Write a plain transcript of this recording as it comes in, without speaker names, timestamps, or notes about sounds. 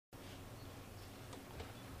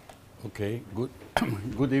Okay, good.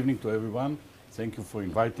 Good evening to everyone. Thank you for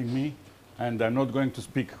inviting me. And I'm not going to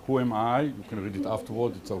speak who am I. You can read it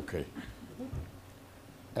afterward. It's okay.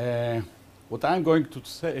 What I'm going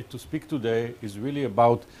to speak today is really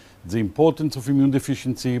about the importance of immune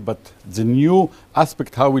deficiency, but the new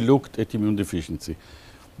aspect how we looked at immune deficiency.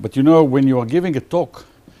 But you know, when you are giving a talk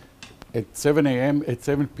at 7 a.m., at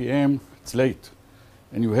 7 p.m., it's late.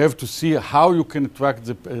 And you have to see how you can attract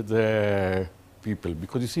the people.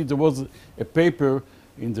 Because you see, there was a paper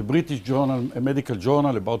in the British journal, a medical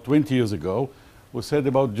journal, about 20 years ago, who said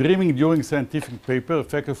about dreaming during scientific paper,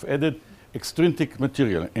 effect of added extrinsic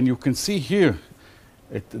material. And you can see here,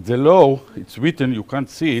 at the low, it's written, you can't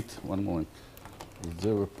see it. One moment. Is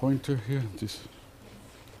there a pointer here?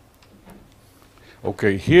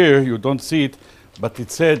 Okay, here you don't see it, but it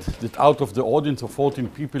said that out of the audience of 14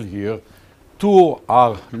 people here, 2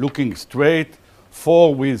 are looking straight,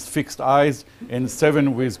 4 with fixed eyes, and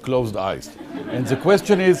 7 with closed eyes. And the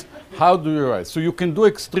question is, how do you rise? So you can do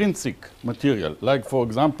extrinsic material, like, for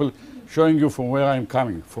example, showing you from where I'm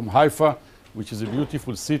coming, from Haifa, which is a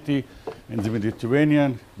beautiful city in the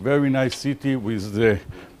Mediterranean, very nice city with the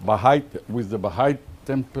Baha'i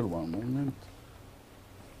temple. One moment.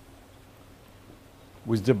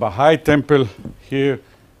 With the Baha'i temple here,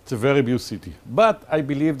 it's a very beautiful city. But I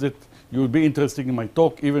believe that you will be interested in my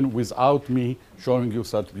talk even without me showing you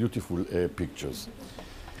such beautiful pictures.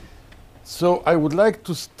 So I would like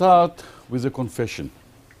to start with a confession.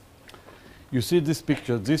 You see this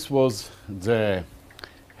picture. This was the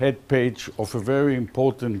head page of a very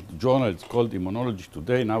important journal. It's called Immunology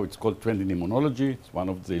Today. Now it's called Trend in Immunology. It's one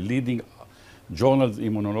of the leading journals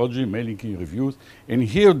in immunology, making reviews. And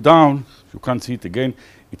here down, you can't see it again,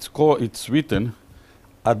 it's written,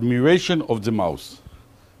 Admiration of the Mouse.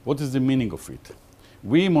 What is the meaning of it?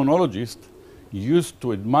 We immunologists used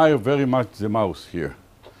to admire very much the mouse here.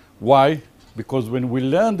 Why? Because when we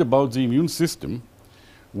learned about the immune system,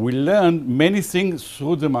 we learned many things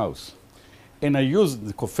through the mouse. And I use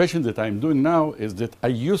the confession that I'm doing now is that I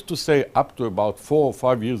used to say up to about 4 or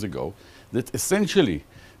 5 years ago that essentially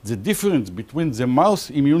the difference between the mouse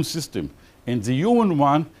immune system and the human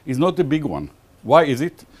one is not a big one. Why is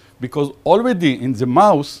it? Because already in the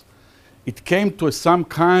mouse, it came to some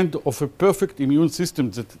kind of a perfect immune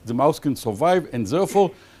system that the mouse can survive, and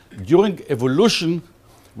therefore, during evolution,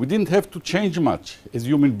 we didn't have to change much as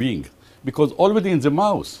human beings, because already in the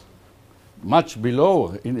mouse, much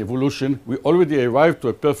below in evolution, we already arrived to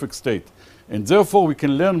a perfect state. And therefore, we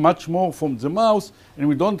can learn much more from the mouse, and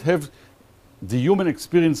we don't have the human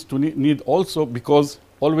experience to need also, because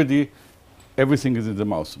already everything is in the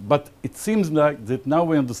mouse. But it seems like that now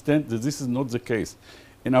we understand that this is not the case.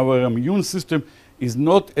 And our immune system is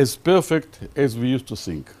not as perfect as we used to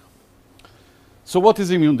think. So what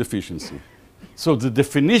is immune deficiency? So the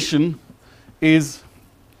definition is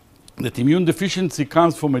that immune deficiency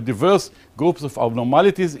comes from a diverse groups of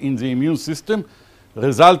abnormalities in the immune system,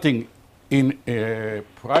 resulting in a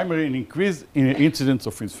primary increase in incidence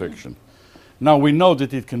of infection. Now we know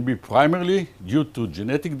that it can be primarily due to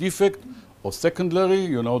genetic defect or secondary.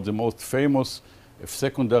 You know, the most famous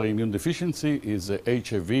secondary immune deficiency is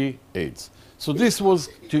HIV/AIDS. So this was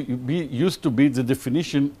used to be the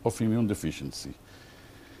definition of immune deficiency.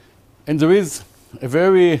 And there is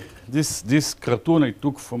a this cartoon I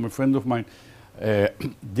took from a friend of mine,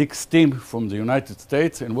 Dick Stim from the United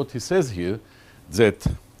States, and what he says here, that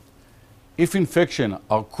if infections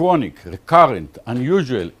are chronic, recurrent,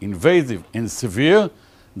 unusual, invasive, and severe,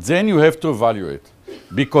 then you have to evaluate.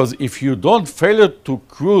 Because if you don't, failure to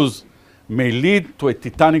cruise may lead to a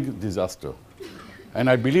titanic disaster. And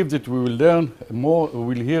I believe that we will learn more,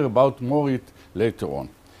 we'll hear about more it later on.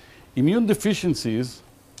 Immune deficiencies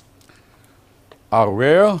are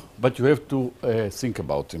rare, but you have to think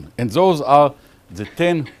about them. And those are the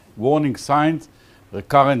 10 warning signs: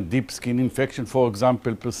 recurrent deep skin infection, for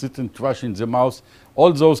example, persistent thrush in the mouth.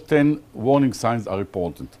 All those 10 warning signs are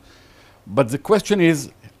important. But the question is,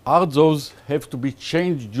 are those have to be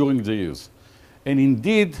changed during the years? And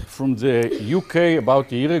indeed, from the UK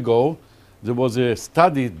about a year ago, there was a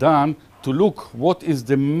study done to look what is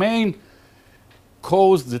the main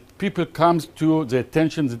cause that people comes to the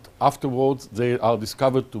attention that afterwards they are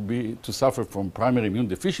discovered to suffer from primary immune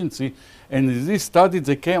deficiency. And in this study,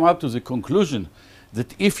 they came up to the conclusion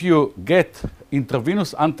that if you get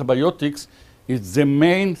intravenous antibiotics, it's the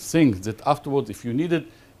main thing that afterwards, if you needed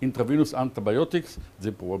intravenous antibiotics,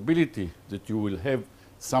 the probability that you will have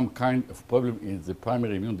some kind of problem in the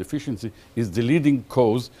primary immune deficiency is the leading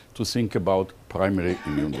cause to think about primary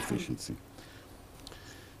immune deficiency.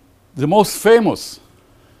 The most famous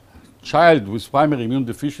child with primary immune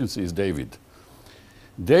deficiency is David.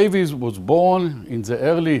 David was born in the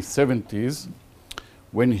early 70s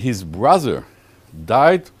when his brother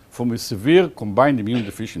died from a severe combined immune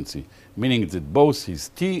deficiency, meaning that both his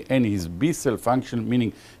T and his B cell function,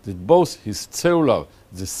 meaning that both his cellular,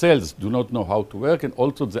 the cells do not know how to work, and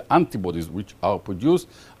also the antibodies which are produced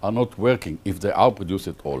are not working, if they are produced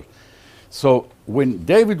at all. So when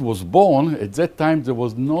David was born, at that time there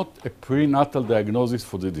was not a prenatal diagnosis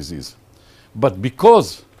for the disease. But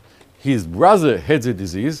because his brother had the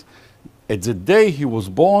disease, at the day he was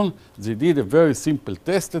born, they did a very simple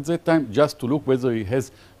test at that time just to look whether he has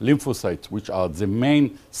lymphocytes, which are the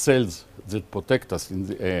main cells that protect us in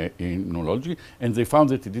the immunology. And they found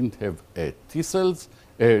that he didn't have T cells,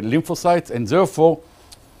 lymphocytes, and therefore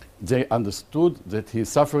they understood that he is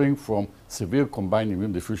suffering from severe combined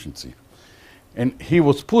immune deficiency. And he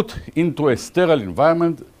was put into a sterile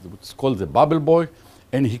environment, it's called the bubble boy,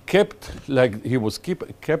 and he was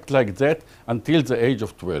kept like that until the age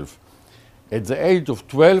of 12. At the age of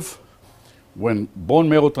 12, when bone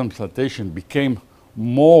marrow transplantation became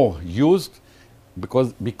more used,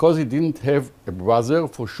 because he didn't have a brother,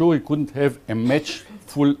 for sure he couldn't have a match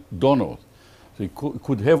full donor. So he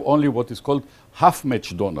could have only what is called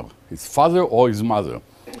half-match donor, his father or his mother.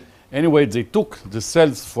 Anyway, they took the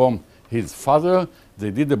cells from his father,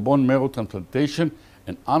 they did a bone marrow transplantation,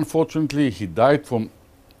 and unfortunately he died from,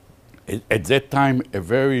 at that time, a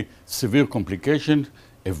very severe complication.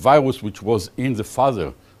 A virus which was in the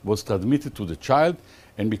father was transmitted to the child,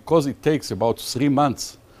 and because it takes about 3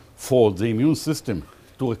 months for the immune system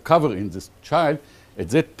to recover in this child, at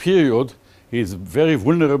that period he is very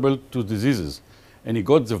vulnerable to diseases. And he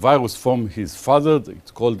got the virus from his father,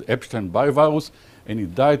 it's called Epstein-Barr virus, and he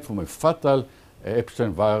died from a fatal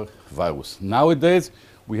Epstein-Barr virus. Nowadays,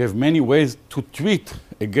 we have many ways to treat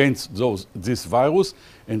against this virus,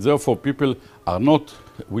 and therefore people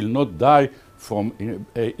will not die from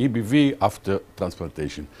EBV after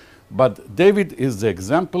transplantation. But David is the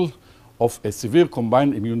example of a severe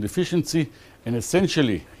combined immune deficiency, and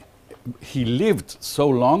essentially he lived so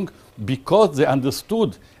long because they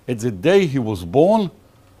understood at the day he was born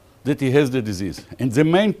that he has the disease. And the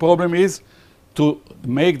main problem is to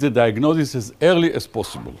make the diagnosis as early as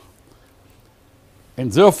possible.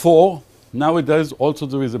 And therefore, nowadays also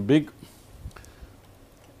there is a big,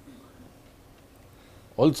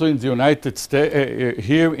 also in the United States,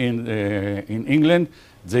 here in England,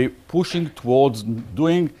 they're pushing towards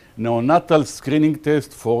doing neonatal screening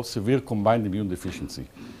test for severe combined immune deficiency.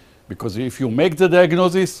 Because if you make the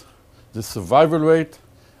diagnosis, the survival rate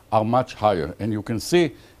are much higher. And you can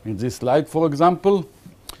see in this slide, for example,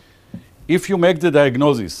 if you make the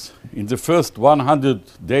diagnosis in the first 100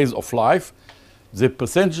 days of life, the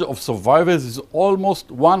percentage of survivors is almost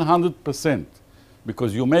 100%.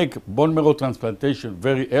 Because you make bone marrow transplantation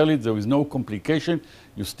very early, there is no complication,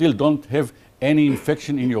 you still don't have any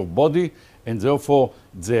infection in your body, and therefore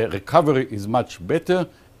the recovery is much better,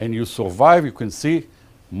 and you survive, you can see,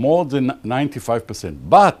 more than 95%.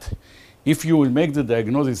 But if you will make the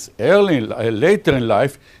diagnosis later in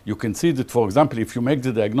life, you can see that, for example, if you make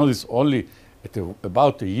the diagnosis only at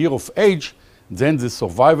about a year of age, then the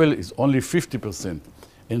survival is only 50%.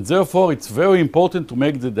 And therefore, it's very important to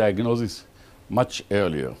make the diagnosis much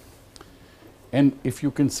earlier. And if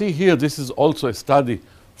you can see here, this is also a study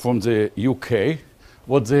from the UK.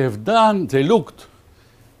 What they have done, they looked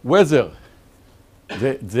whether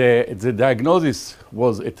the diagnosis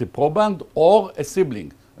was at a proband or a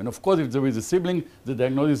sibling. And of course, if there is a sibling, the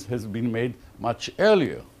diagnosis has been made much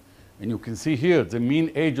earlier. And you can see here, the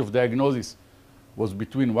mean age of diagnosis was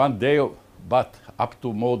between 1 day, but up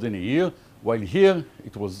to more than a year, while here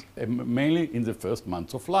it was mainly in the first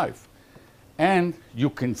months of life. And you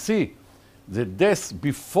can see the deaths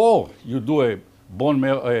before you do a bone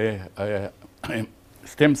marrow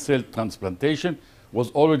stem cell transplantation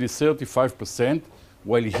was already 35%,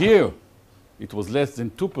 while here it was less than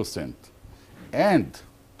 2%. And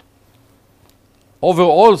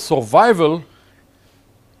overall survival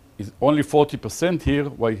is only 40% here,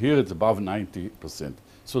 while here it's above 90%.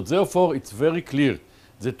 So therefore, it's very clear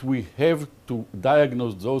that we have to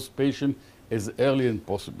diagnose those patients as early as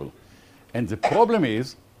possible. And the problem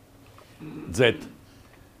is that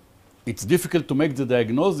it's difficult to make the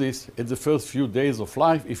diagnosis at the first few days of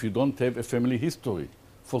life if you don't have a family history,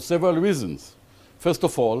 for several reasons. First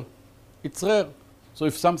of all, it's rare. So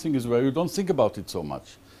if something is rare, you don't think about it so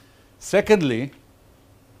much. Secondly,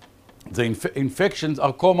 the infections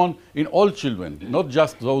are common in all children, not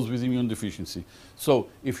just those with immune deficiency. So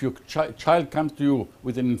if your child comes to you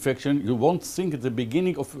with an infection, you won't think at the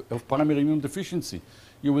beginning of primary immune deficiency.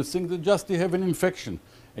 You will think that just they have an infection,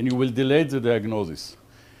 and you will delay the diagnosis.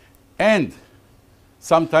 And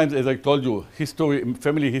Sometimes, as I told you,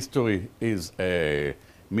 family history is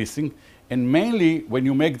missing. And mainly, when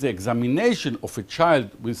you make the examination of a child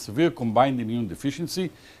with severe combined immune deficiency,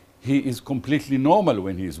 he is completely normal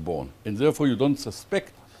when he is born. And therefore, you don't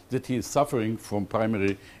suspect that he is suffering from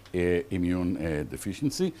primary immune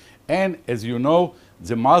deficiency. And as you know,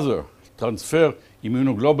 the mother transfers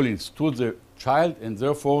immunoglobulins to the child, and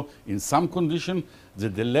therefore, in some condition,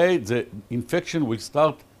 the infection will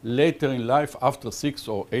start later in life, after 6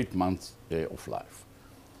 or 8 months of life.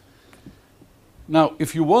 Now,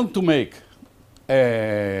 if you want to make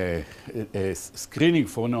a screening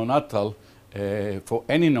for neonatal, for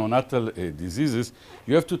any neonatal diseases,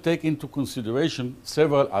 you have to take into consideration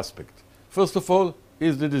several aspects. First of all,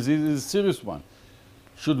 is the disease a serious one?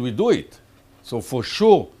 Should we do it? So for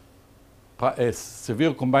sure,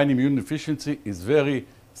 severe combined immune deficiency is very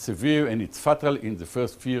severe, and it's fatal in the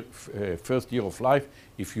first year of life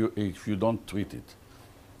if you don't treat it.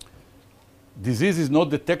 Disease is not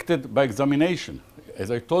detected by examination. As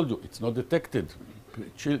I told you, it's not detected.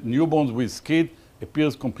 Newborns with SCID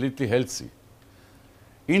appears completely healthy.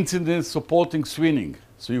 Incidence supporting screening.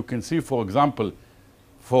 So you can see, for example,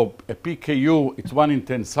 for a PKU, it's 1 in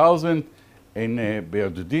 10,000. In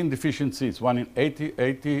Birdudin deficiency, it's 1 in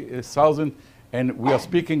 80,000. And we are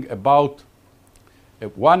speaking about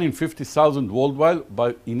 1 in 50,000 worldwide.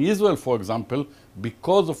 But in Israel, for example,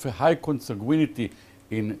 because of a high consanguinity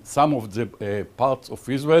in some of the parts of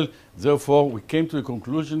Israel, therefore, we came to the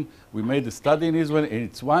conclusion, we made a study in Israel, and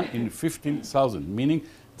it's 1 in 15,000, meaning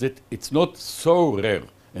that it's not so rare,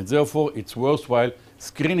 and therefore, it's worthwhile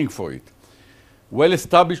screening for it.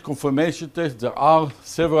 Well-established confirmation tests, there are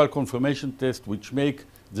several confirmation tests which make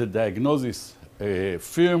the diagnosis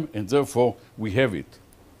firm, and therefore, we have it.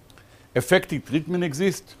 Effective treatment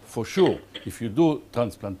exists, for sure. If you do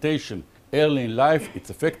transplantation early in life, it's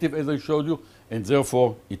effective, as I showed you, and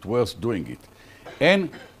therefore, it's worth doing it. And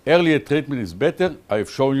earlier treatment is better. I have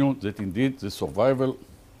shown you that indeed the survival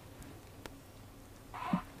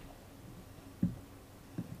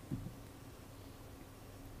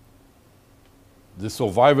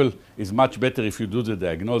is much better if you do the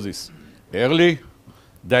diagnosis early.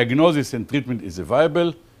 Diagnosis and treatment is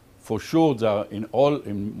available. For sure, there are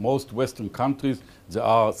in most Western countries, there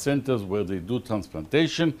are centers where they do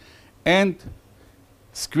transplantation, and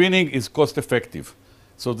screening is cost effective.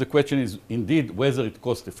 So the question is indeed whether it's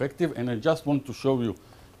cost effective, and I just want to show you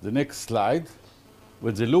the next slide,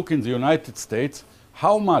 where they look in the United States,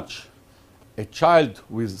 how much a child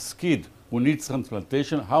with SCID who needs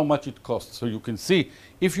transplantation, how much it costs. So you can see,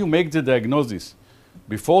 if you make the diagnosis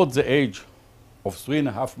before the age of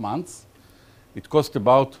 3.5 months, it costs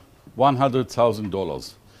about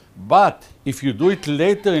 $100,000. But if you do it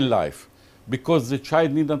later in life, because the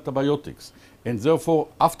child needs antibiotics, and therefore,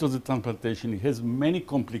 after the transplantation, it has many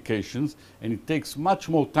complications, and it takes much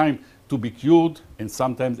more time to be cured, and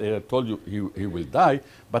sometimes, as I told you, he will die.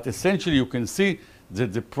 But essentially, you can see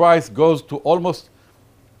that the price goes to almost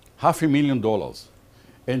 $500,000.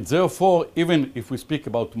 And therefore, even if we speak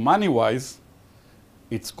about money-wise,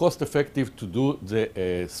 it's cost-effective to do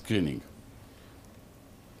the screening.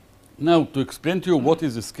 Now, to explain to you what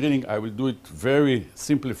is the screening, I will do it very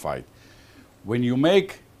simplified. When you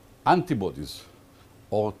make antibodies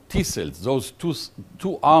or T cells, those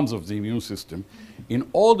two arms of the immune system, in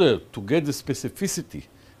order to get the specificity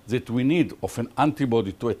that we need of an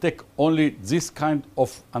antibody to attack only this kind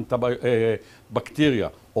of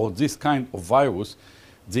bacteria or this kind of virus,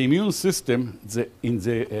 the immune system, in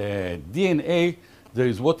the DNA, there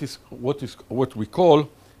is what we call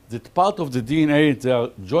that part of the DNA, they are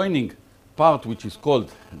joining part which is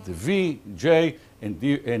called the V, J, and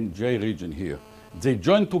D and J region here. They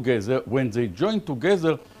join together. When they join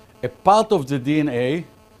together, a part of the DNA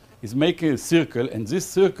is making a circle, and this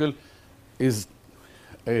circle is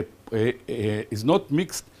not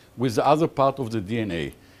mixed with the other part of the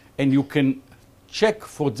DNA. And you can check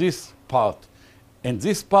for this part. And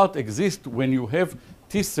this part exists when you have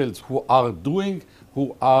T cells who are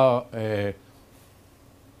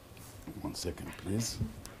one second, please.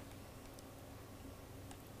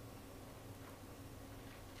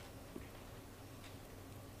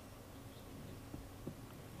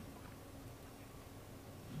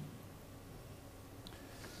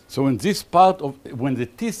 So in this part of, when the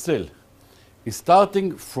T cell is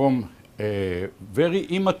starting from a very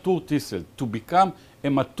immature T cell to become a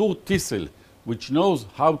mature T cell, which knows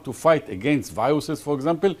how to fight against viruses, for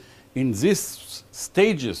example, in these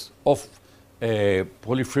stages of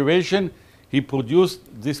proliferation, he produced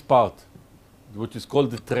this part, which is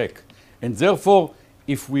called the track. And therefore,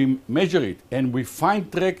 if we measure it and we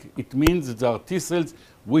find track, it means that there are T cells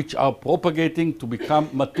which are propagating to become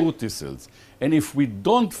mature T cells. And if we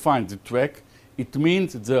don't find the track, it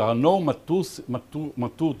means there are no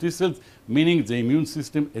mature T cells, meaning the immune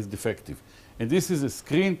system is defective. And this is a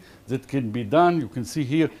screen that can be done. You can see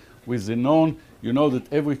here with the known, you know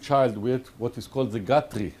that every child with what is called the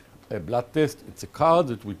Guthrie blood test. It's a card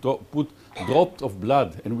that we put drops of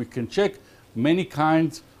blood, and we can check many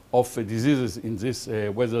kinds of diseases in this,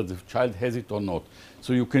 whether the child has it or not.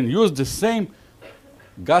 So you can use the same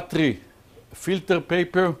Guthrie filter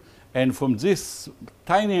paper, and from this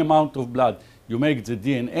tiny amount of blood, you make the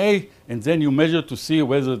DNA, and then you measure to see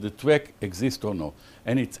whether the track exists or not.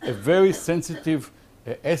 And it's a very sensitive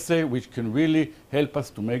assay which can really help us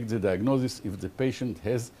to make the diagnosis if the patient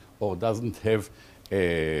has or doesn't have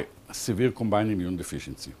a severe combined immune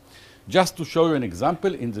deficiency. Just to show you an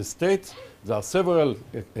example, in the States, there are several,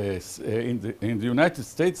 in the United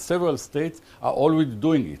States, several states are already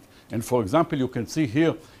doing it. And for example, you can see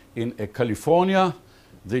here in California,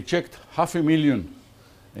 they checked 500,000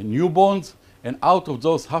 newborns, and out of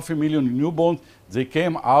those 500,000 newborns, they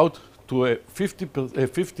came out to 50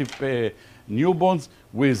 newborns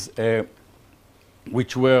with,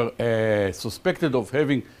 which were suspected of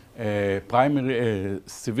having primary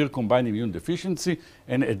severe combined immune deficiency.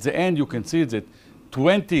 And at the end, you can see that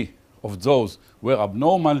 20 of those were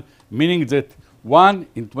abnormal, meaning that 1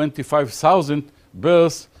 in 25,000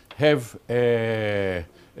 births have a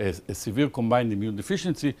severe combined immune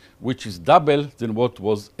deficiency, which is double than what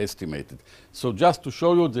was estimated. So just to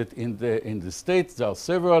show you that in the States, there are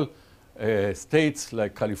several states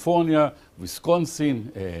like California,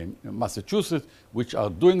 Wisconsin, Massachusetts, which are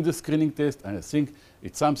doing the screening test, and I think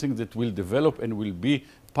it's something that will develop and will be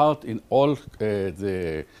part in all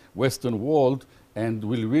the Western world and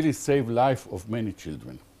will really save life of many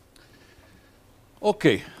children.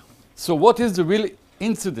 Okay, so what is the real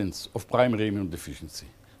incidence of primary immune deficiency?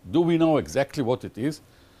 Do we know exactly what it is?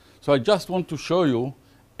 So I just want to show you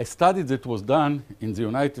a study that was done in the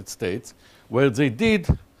United States where they did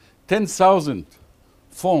 10,000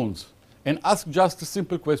 phones and asked just a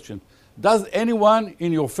simple question. Does anyone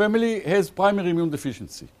in your family has primary immune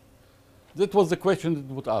deficiency? That was the question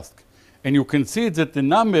that was asked. And you can see that the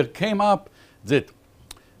number came up that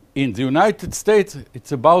in the United States,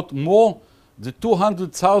 it's about more than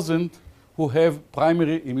 200,000 who have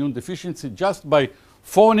primary immune deficiency just by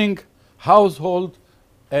phoning household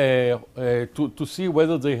to see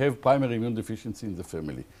whether they have primary immune deficiency in the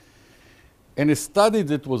family. And a study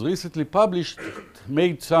that was recently published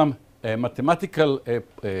made some mathematical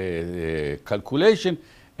calculation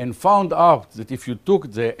and found out that if you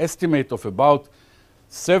took the estimate of about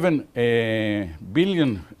 7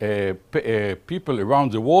 billion people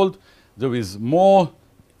around the world, there is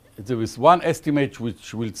one estimate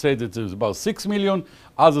which will say that there is about 6 million,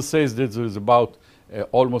 others says that there is about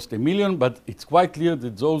almost 1 million, but it's quite clear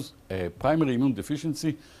that those primary immune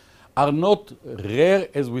deficiency are not rare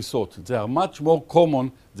as we thought. They are much more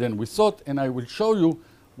common than we thought, and I will show you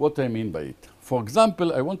what I mean by it. For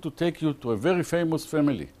example, I want to take you to a very famous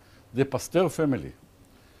family, the Pasteur family.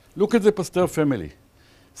 Look at the Pasteur family.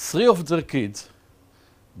 3 of their kids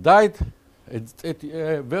died at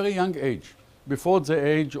a very young age, before the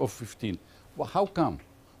age of 15. Well, how come?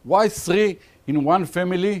 Why 3 in one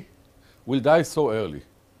family will die so early?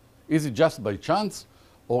 Is it just by chance,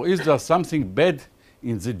 or is there something bad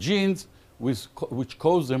in the genes which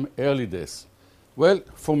cause them early death? Well,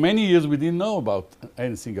 for many years we didn't know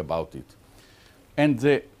anything about it. And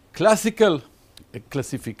the classical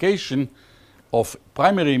classification of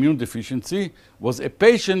primary immune deficiency was a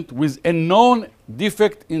patient with a known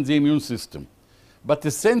defect in the immune system. But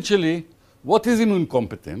essentially, what is immune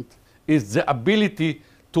competent is the ability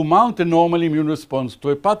to mount a normal immune response to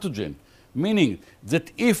a pathogen. Meaning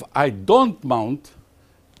that if I don't mount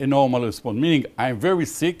a normal response, meaning I'm very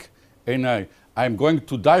sick and I'm going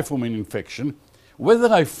to die from an infection,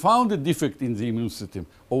 whether I found a defect in the immune system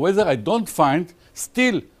or whether I don't find,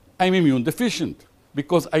 still I'm immune deficient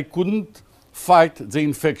because I couldn't fight the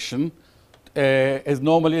infection as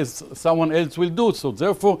normally as someone else will do. So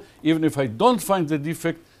therefore, even if I don't find the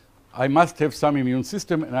defect, I must have some immune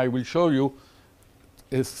system, and I will show you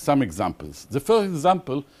some examples. The first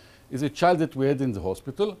example is a child that we had in the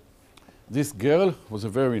hospital. This girl was a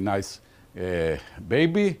very nice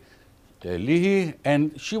baby, Lihi,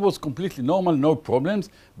 and she was completely normal, no problems.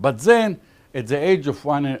 But then, at the age of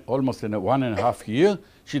almost 1.5 years,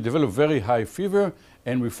 she developed very high fever,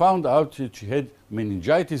 and we found out that she had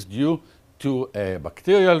meningitis due to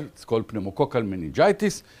bacterial, it's called pneumococcal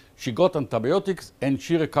meningitis. She got antibiotics, and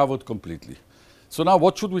she recovered completely. So now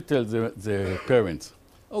what should we tell the parents?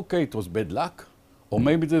 Okay, it was bad luck, or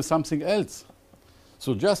maybe there's something else.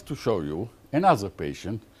 So just to show you another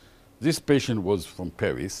patient, this patient was from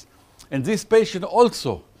Paris, and this patient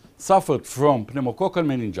also suffered from pneumococcal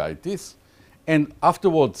meningitis, and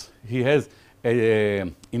afterwards he has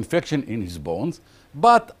an infection in his bones,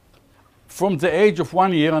 but from the age of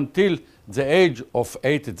 1 year until the age of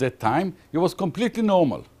 8 at that time, he was completely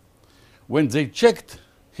normal. When they checked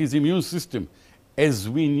his immune system, as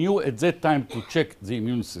we knew at that time to check the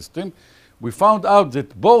immune system, we found out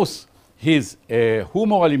that both his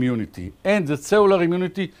humoral immunity and the cellular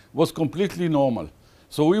immunity was completely normal.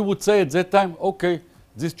 So we would say at that time, okay,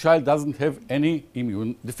 this child doesn't have any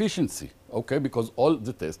immune deficiency, okay, because all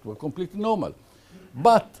the tests were completely normal.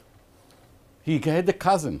 But he had a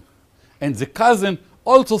cousin, and the cousin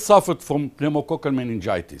also suffered from pneumococcal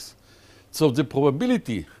meningitis. So the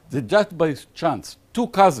probability that just by chance 2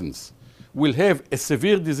 cousins will have a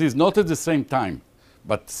severe disease, not at the same time,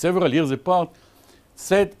 but several years apart,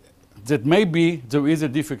 said that maybe there is a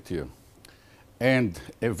defect here. And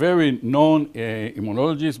a very known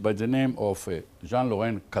immunologist by the name of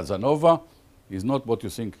Jean-Laurent Casanova, is not what you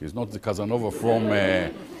think, he's not the Casanova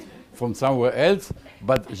from somewhere else,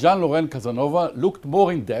 but Jean-Laurent Casanova looked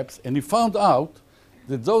more in depth, and he found out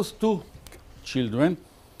that those 2 children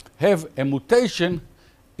have a mutation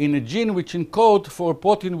in a gene which encodes for a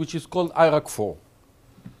protein which is called IRAK4.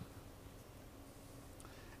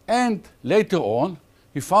 And later on,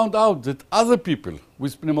 he found out that other people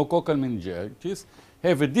with pneumococcal meningitis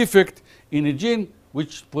have a defect in a gene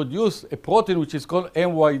which produces a protein which is called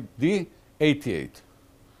MYD88.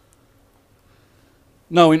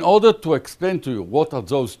 Now, in order to explain to you what are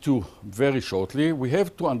those 2 very shortly, we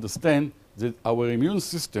have to understand that our immune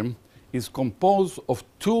system is composed of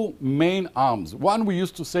 2 main arms. One, we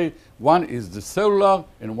used to say, one is the cellular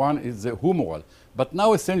and one is the humoral. But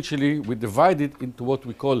now, essentially, we divide it into what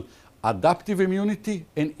we call adaptive immunity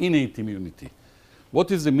and innate immunity. What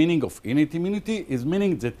is the meaning of innate immunity? Is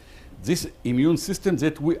meaning that this immune system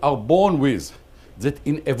that we are born with, that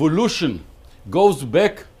in evolution goes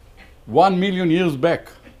back 1 million years back.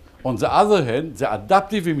 On the other hand, the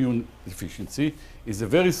adaptive immune deficiency is a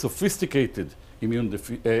very sophisticated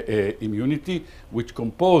immunity which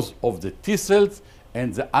composed of the T cells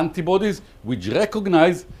and the antibodies which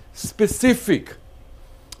recognize specific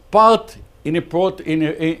part in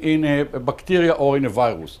a bacteria or in a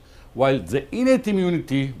virus. While the innate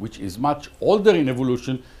immunity, which is much older in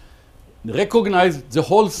evolution, recognizes the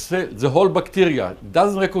whole cell, the whole bacteria. It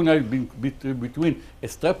doesn't recognize between a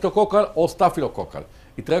streptococcal or staphylococcal.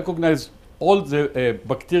 It recognizes all the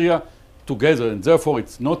bacteria together, and therefore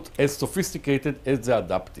it's not as sophisticated as the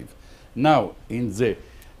adaptive. Now, in the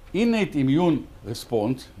innate immune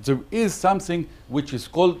response, there is something which is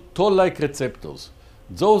called toll-like receptors.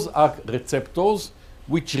 Those are receptors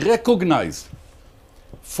which recognize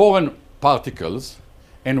foreign particles,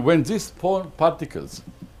 and when these foreign particles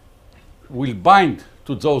will bind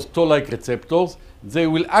to those toll-like receptors, they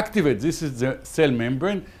will activate, this is the cell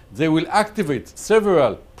membrane, they will activate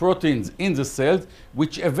several proteins in the cells,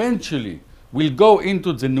 which eventually will go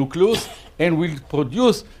into the nucleus and will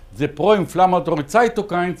produce the pro-inflammatory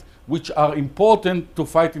cytokines, which are important to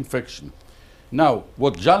fight infection. Now,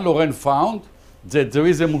 what Jean-Laurent found, that there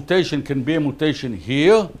is a mutation, can be a mutation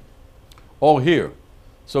here or here.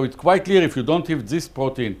 So it's quite clear if you don't have this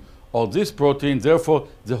protein or this protein, therefore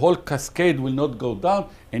the whole cascade will not go down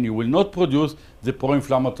and you will not produce the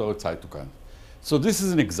pro-inflammatory cytokine. So this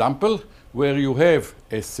is an example where you have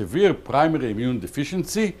a severe primary immune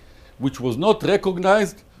deficiency which was not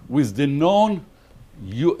recognized with the normal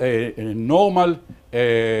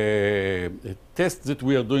test that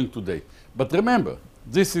we are doing today. But remember,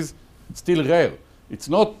 this is still rare. It's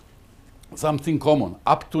not something common.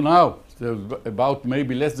 Up to now, there's about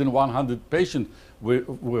maybe less than 100 patients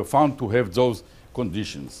were found to have those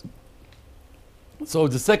conditions. So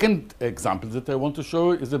the second example that I want to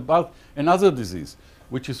show is about another disease,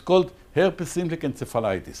 which is called herpes simplex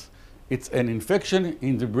encephalitis. It's an infection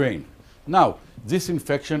in the brain. Now, this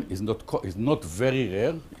infection is not very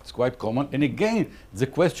rare. It's quite common. And again, the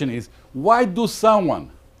question is, why do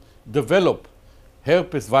someone develop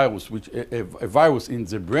herpes virus, which a virus in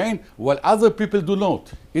the brain, while other people do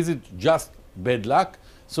not? Is it just bad luck?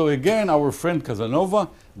 So again, our friend Casanova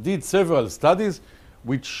did several studies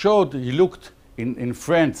which showed, he looked in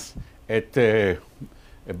France at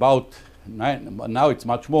about 9, now it's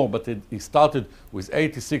much more, but he started with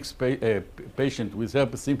 86 patients with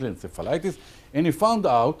herpes simplex encephalitis, and he found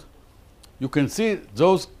out, you can see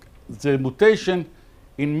the mutation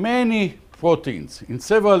in many proteins, in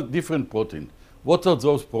several different proteins. What are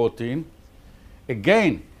those proteins?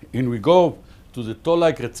 Again, we go to the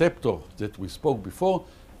toll-like receptor that we spoke before,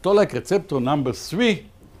 Toll-like receptor number 3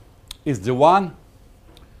 is the one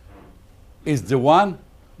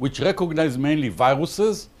which recognizes mainly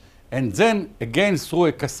viruses, and then again through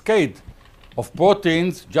a cascade of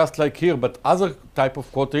proteins, just like here, but other type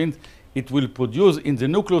of proteins, it will produce in the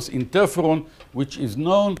nucleus interferon, which is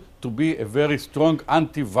known to be a very strong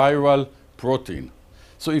antiviral protein.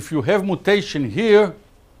 So if you have mutation here,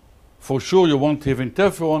 for sure you won't have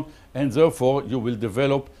interferon, and therefore you will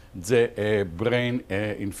develop the brain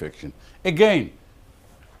infection. Again,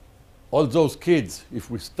 all those kids, if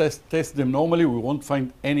we test them normally, we won't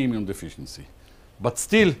find any immune deficiency. But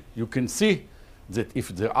still, you can see that if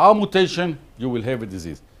there are mutations, you will have a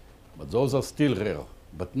disease. But those are still rare.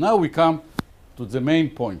 But now we come to the main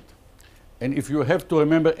point. And if you have to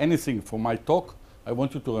remember anything from my talk, I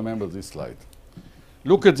want you to remember this slide.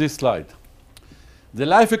 Look at this slide. The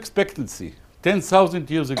life expectancy 10,000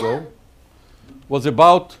 years ago was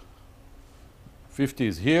about 50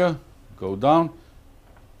 is here, go down,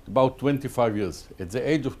 about 25 years. At the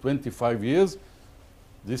age of 25 years,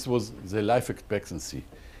 this was the life expectancy.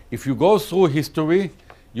 If you go through history,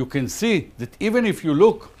 you can see that even if you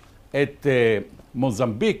look at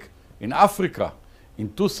Mozambique in Africa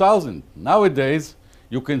in 2000, nowadays,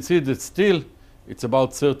 you can see that still it's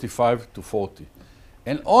about 35 to 40.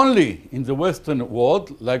 And only in the Western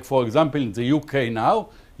world, like for example in the UK now,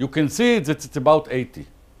 you can see that it's about 80.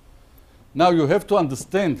 Now you have to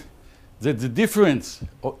understand that the difference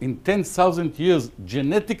in 10,000 years,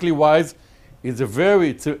 genetically wise, is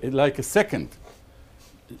like a second.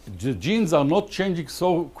 The genes are not changing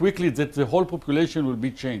so quickly that the whole population will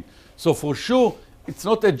be changed. So for sure, it's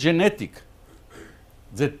not a genetic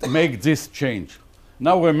that make this change.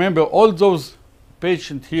 Now remember, all those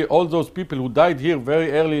patients here, all those people who died here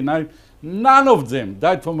very early in life, none of them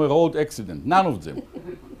died from a road accident. None of them.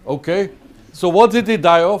 Okay? So what did they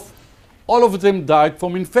die of? All of them died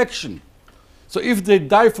from infection. So if they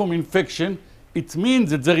die from infection, it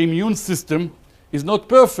means that their immune system is not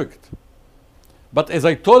perfect. But as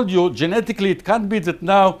I told you, genetically it can't be that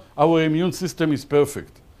now our immune system is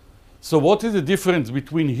perfect. So what is the difference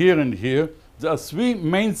between here and here? There are three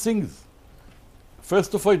main things.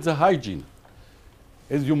 First of all, it's the hygiene.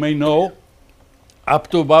 As you may know, up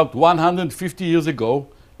to about 150 years ago,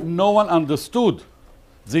 no one understood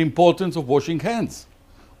the importance of washing hands.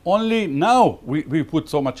 Only now we put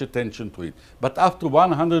so much attention to it. But after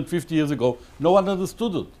 150 years ago, no one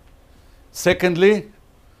understood it. Secondly,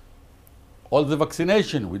 all the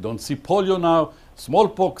vaccination. We don't see polio now,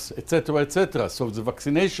 smallpox, etc., etc. So the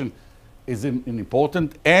vaccination is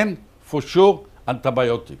important, and for sure,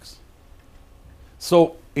 antibiotics.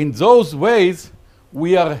 So in those ways,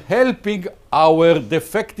 we are helping our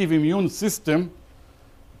defective immune system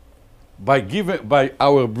by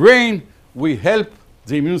our brain. We help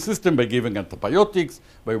the immune system by giving antibiotics,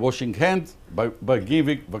 by washing hands, by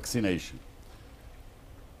giving vaccination.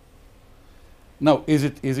 Now, is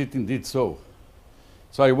it indeed so?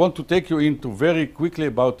 So I want to take you into very quickly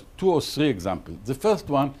about 2 or 3 examples. The first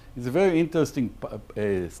one is a very interesting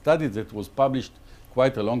study that was published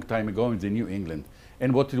quite a long time ago in the New England.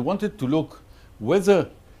 And what it wanted to look whether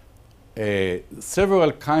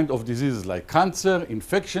several kinds of diseases like cancer,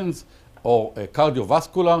 infections, or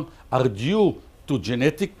cardiovascular are due to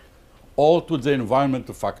genetic or to the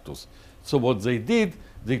environmental factors. So what they did,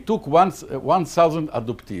 they took 1,000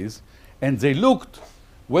 adoptees and they looked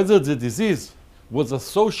whether the disease was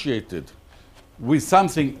associated with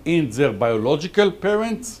something in their biological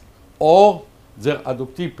parents or their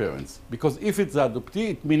adoptee parents. Because if it's the adoptee,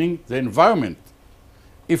 it meaning the environment.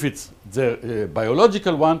 If it's the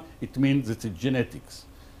biological one, it means that it's genetics.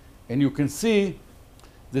 And you can see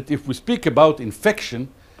that if we speak about infection,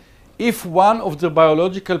 if one of the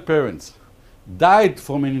biological parents died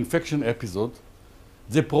from an infection episode,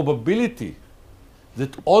 the probability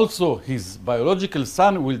that also his biological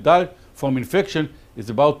son will die from infection is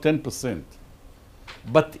about 10%.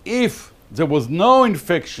 But if there was no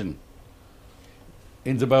infection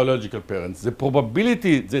in the biological parents, the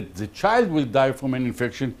probability that the child will die from an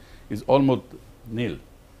infection is almost nil.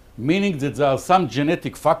 Meaning that there are some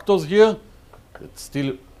genetic factors here that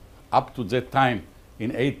still up to that time in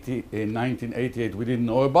 1988 we didn't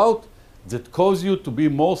know about, that cause you to be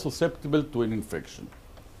more susceptible to an infection.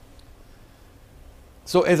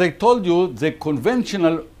 So as I told you, the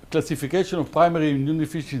conventional classification of primary immune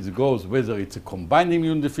deficiency goes whether it's a combined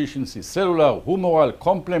immune deficiency, cellular, humoral,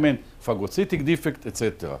 complement, phagocytic defect,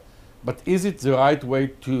 etc. But is it the right way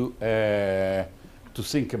to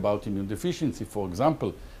think about immune deficiency? For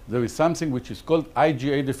example, there is something which is called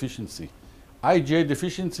IgA deficiency. IgA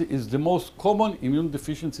deficiency is the most common immune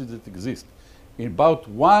deficiency that exists. about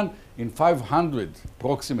 1 in 500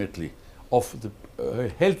 approximately of the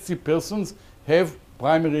healthy persons have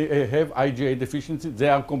have IgA deficiency. They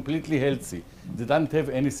are completely healthy. They don't have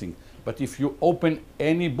anything. But if you open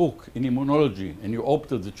any book in immunology and you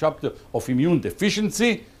open the chapter of immune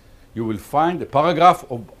deficiency, you will find a paragraph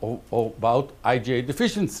about IgA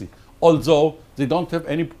deficiency, although they don't have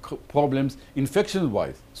any problems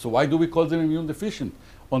infection-wise. So why do we call them immune deficient?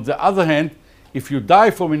 On the other hand, if you die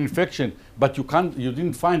from an infection, but you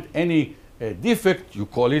didn't find any defect, you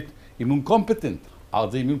call it immune competent. Are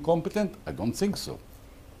they immune competent? I don't think so.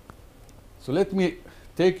 So let me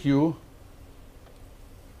take you.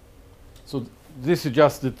 So this is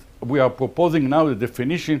just that we are proposing now the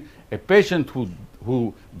definition. A patient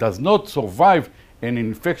who does not survive an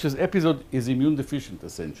infectious episode is immune deficient,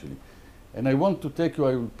 essentially. And I want to take you,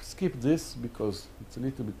 I will skip this because it's a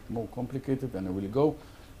little bit more complicated, and I will go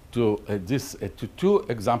to to two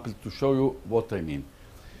examples to show you what I mean.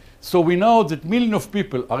 So we know that millions of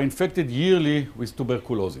people are infected yearly with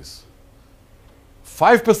tuberculosis.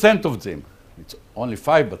 5% of them, it's only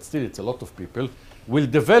 5, but still it's a lot of people, will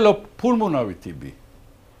develop pulmonary TB.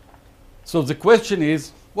 So the question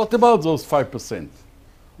is, what about those 5%?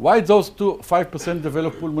 Why those 5%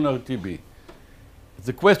 develop pulmonary TB?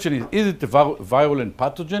 The question is it a virulent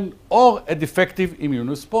pathogen or a defective immune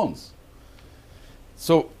response?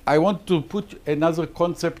 So I want to put another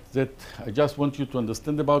concept that I just want you to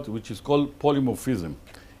understand about, which is called polymorphism.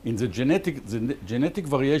 In the genetic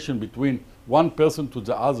variation between one person to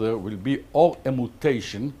the other will be or a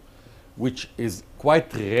mutation, which is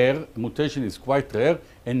quite rare. Mutation is quite rare,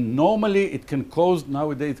 and normally it can cause,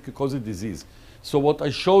 nowadays it can cause a disease. So what I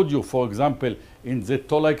showed you, for example, in the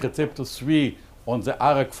toll-like receptor 3 on the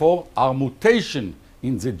RAC4 are mutation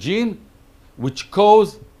in the gene which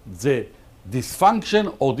cause the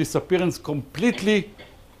dysfunction or disappearance completely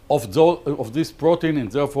of this protein,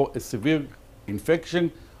 and therefore a severe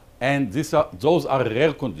infection, and those are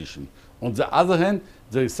rare conditions. On the other hand,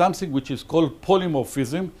 there is something which is called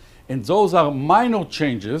polymorphism, and those are minor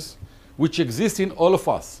changes which exist in all of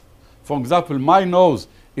us. For example, my nose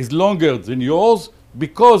is longer than yours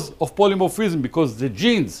because of polymorphism, because the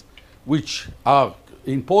genes which are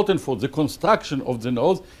important for the construction of the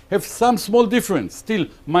nose have some small difference. Still,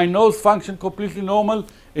 my nose functions completely normal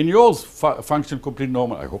and yours function completely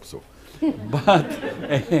normal. I hope so. But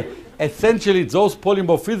essentially, those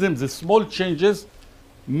polymorphisms, the small changes,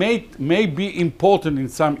 may be important in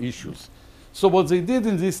some issues. So what they did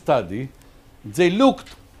in this study, they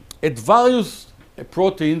looked at various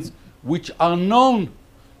proteins which are known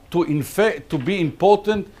to be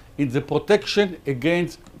important in the protection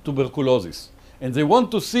against tuberculosis. And they want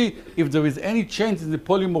to see if there is any change in the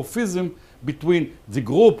polymorphism between the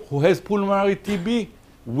group who has pulmonary TB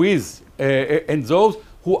and those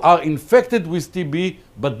who are infected with TB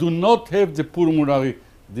but do not have the pulmonary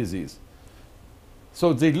disease.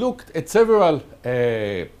 So they looked at several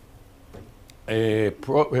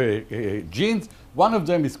genes. One of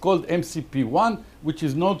them is called MCP1, which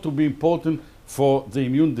is known to be important for the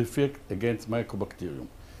immune defect against Mycobacterium.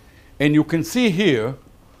 And you can see here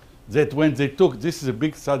that when they took, this is a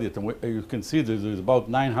big study, you can see that there is about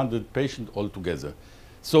 900 patients altogether.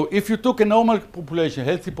 So if you took a normal population,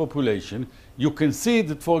 healthy population, you can see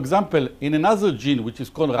that, for example, in another gene, which is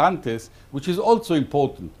called RANTES, which is also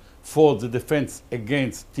important for the defense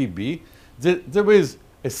against TB, there is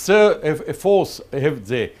a fourth have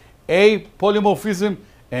the A polymorphism,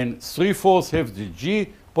 and 3/4 have the G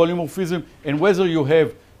polymorphism, and whether you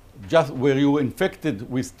have just where you were infected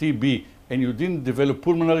with TB and you didn't develop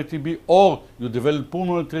pulmonary TB, or you developed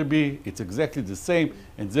pulmonary TB, it's exactly the same,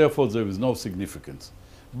 and therefore there is no significance.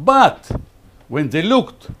 But when they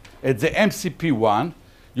looked at the MCP1,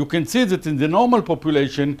 you can see that in the normal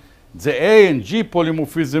population, the A and G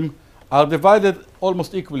polymorphism are divided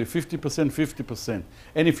almost equally, 50%, 50%.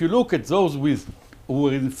 And if you look at those who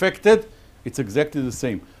were infected, it's exactly the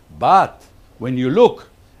same. But when you look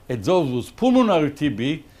at those with pulmonary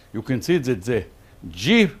TB, you can see that the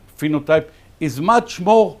G phenotype is much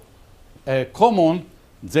more common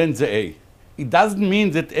than the A. It doesn't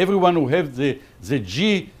mean that everyone who has the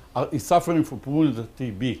G is suffering from pulmonary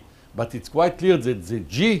TB, but it's quite clear that the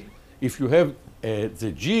G, if you have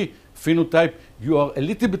the G phenotype, you are a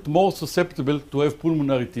little bit more susceptible to have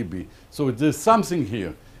pulmonary TB. So there's something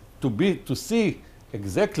here to see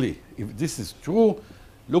exactly if this is true.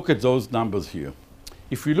 Look at those numbers here.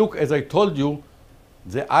 If you look, as I told you,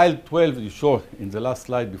 the IL-12 you saw in the last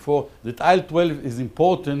slide before, that IL-12 is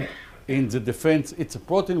important in the defense. It's a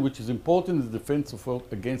protein which is important in the defense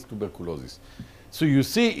against tuberculosis. So you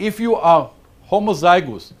see, if you are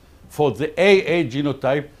homozygous for the AA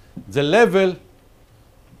genotype, the level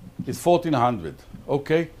is 1400,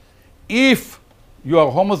 okay? If you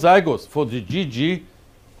are homozygous for the GG,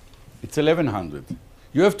 it's 1100.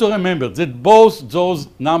 You have to remember that both those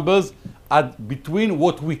numbers are between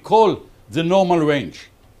what we call the normal range.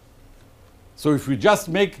 So if we just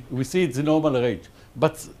we see it's the normal range.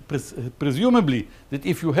 But presumably that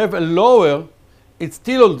if you have a lower, it's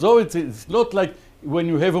still, although it's not like when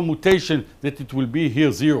you have a mutation that it will be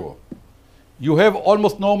here 0. You have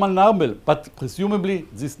almost normal number, but presumably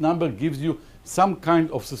this number gives you some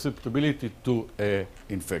kind of susceptibility to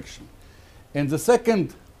infection. And the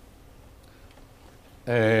second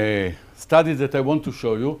study that I want to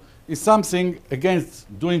show you is something against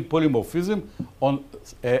doing polymorphism on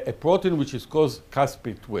a protein which is called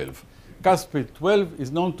caspase-12. Caspase-12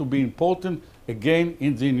 is known to be important again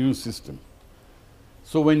in the immune system.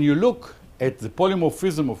 So when you look at the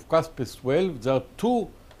polymorphism of caspase-12, there are two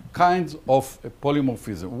kinds of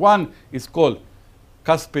polymorphism. One is called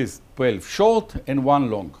caspase-12 short and one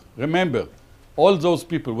long. Remember, all those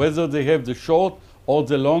people, whether they have the short or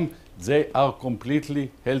the long, they are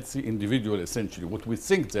completely healthy individual, essentially. What we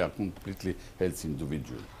think they are completely healthy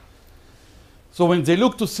individual. So when they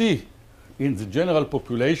look to see in the general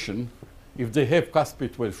population, if they have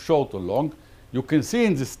caspase-12 short or long, you can see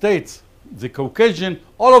in the States, the Caucasian,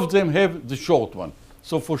 all of them have the short one.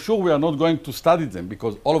 So for sure we are not going to study them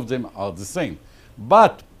because all of them are the same.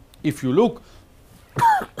 But if you look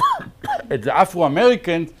at the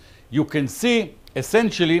Afro-Americans, you can see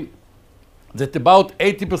essentially that about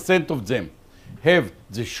 80% of them have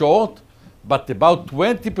the short, but about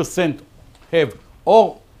 20% have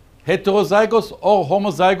or heterozygous or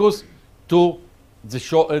homozygous to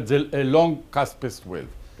the long caspase-12.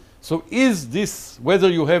 So is this, whether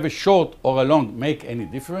you have a short or a long, make any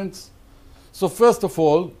difference? So first of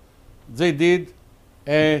all, they did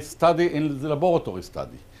a study in the laboratory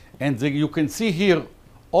study. And you can see here,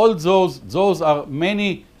 all those are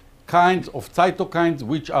many kinds of cytokines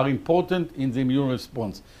which are important in the immune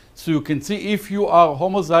response. So you can see if you are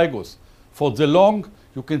homozygous for the long,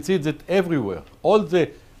 you can see that everywhere, all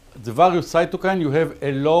the various cytokines, you have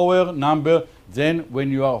a lower number than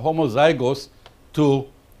when you are homozygous to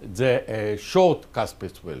the short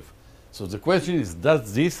caspase-12. So the question is,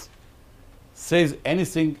 does this say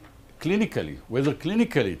anything clinically, whether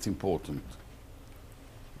clinically it's important?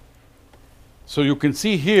 So you can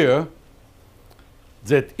see here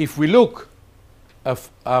that if we look of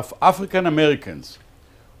African Americans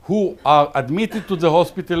who are admitted to the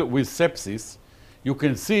hospital with sepsis, you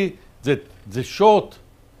can see that the short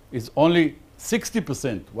is only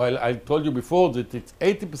 60%, while I told you before that it's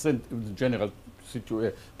 80% of the general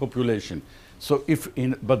population. So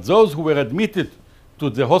but those who were admitted to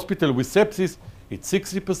the hospital with sepsis, it's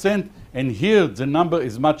 60%, and here the number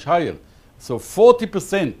is much higher. So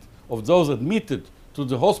 40% of those admitted to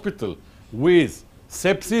the hospital with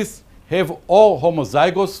sepsis have or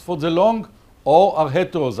homozygous for the long or are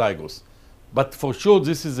heterozygous. But for sure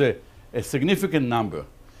this is a significant number.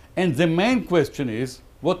 And the main question is,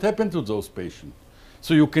 what happened to those patients?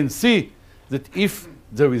 So you can see that if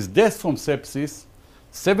there is death from sepsis,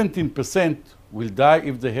 17% will die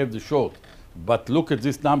if they have the short. But look at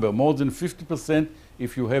this number, more than 50%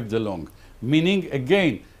 if you have the long. Meaning,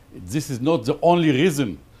 again, this is not the only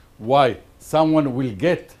reason why someone will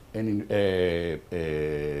get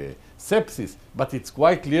sepsis, but it's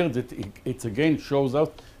quite clear that it again shows us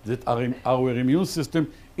that our immune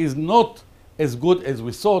system is not as good as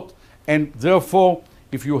we thought, and therefore,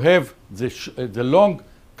 if you have the long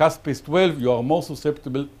caspase-12, you are more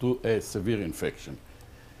susceptible to a severe infection.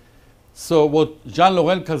 So what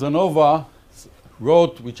Jean-Laurent Casanova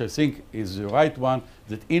wrote, which I think is the right one,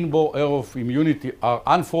 that inborn error of immunity are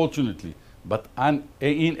unfortunately, but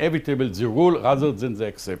inevitable, the rule rather than the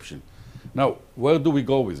exception. Now, where do we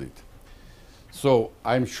go with it? So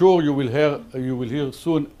I'm sure you will hear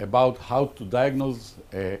soon about how to diagnose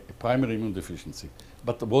a primary immune deficiency.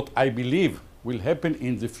 But what I believe will happen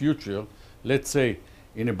in the future, let's say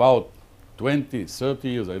in about 20, 30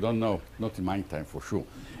 years, I don't know, not in my time for sure.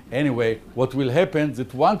 Anyway, what will happen is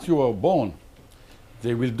that once you are born,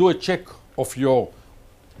 they will do a check of your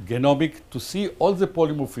genomic to see all the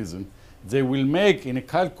polymorphism. They will make in a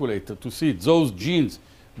calculator to see those genes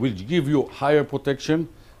which give you higher protection,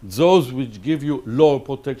 those which give you lower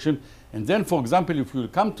protection. And then, for example, if you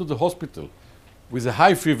come to the hospital with a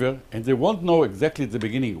high fever and they won't know exactly at the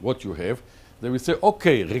beginning what you have, they will say,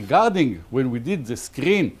 okay, regarding when we did the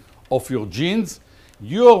screen of your genes,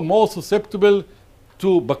 you're more susceptible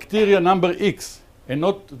to bacteria number X and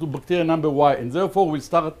not to bacteria number Y, and therefore we'll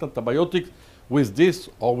start antibiotics with this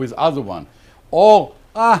or with other one. Or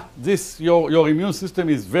your immune system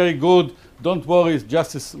is very good. Don't worry, it's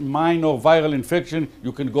just a minor viral infection.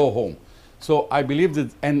 You can go home. So I believe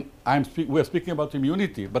that, and we're speaking about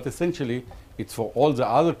immunity, but essentially it's for all the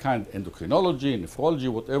other kind, endocrinology, nephrology,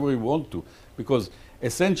 whatever we want to, because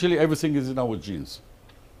essentially everything is in our genes.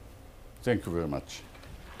 Thank you very much.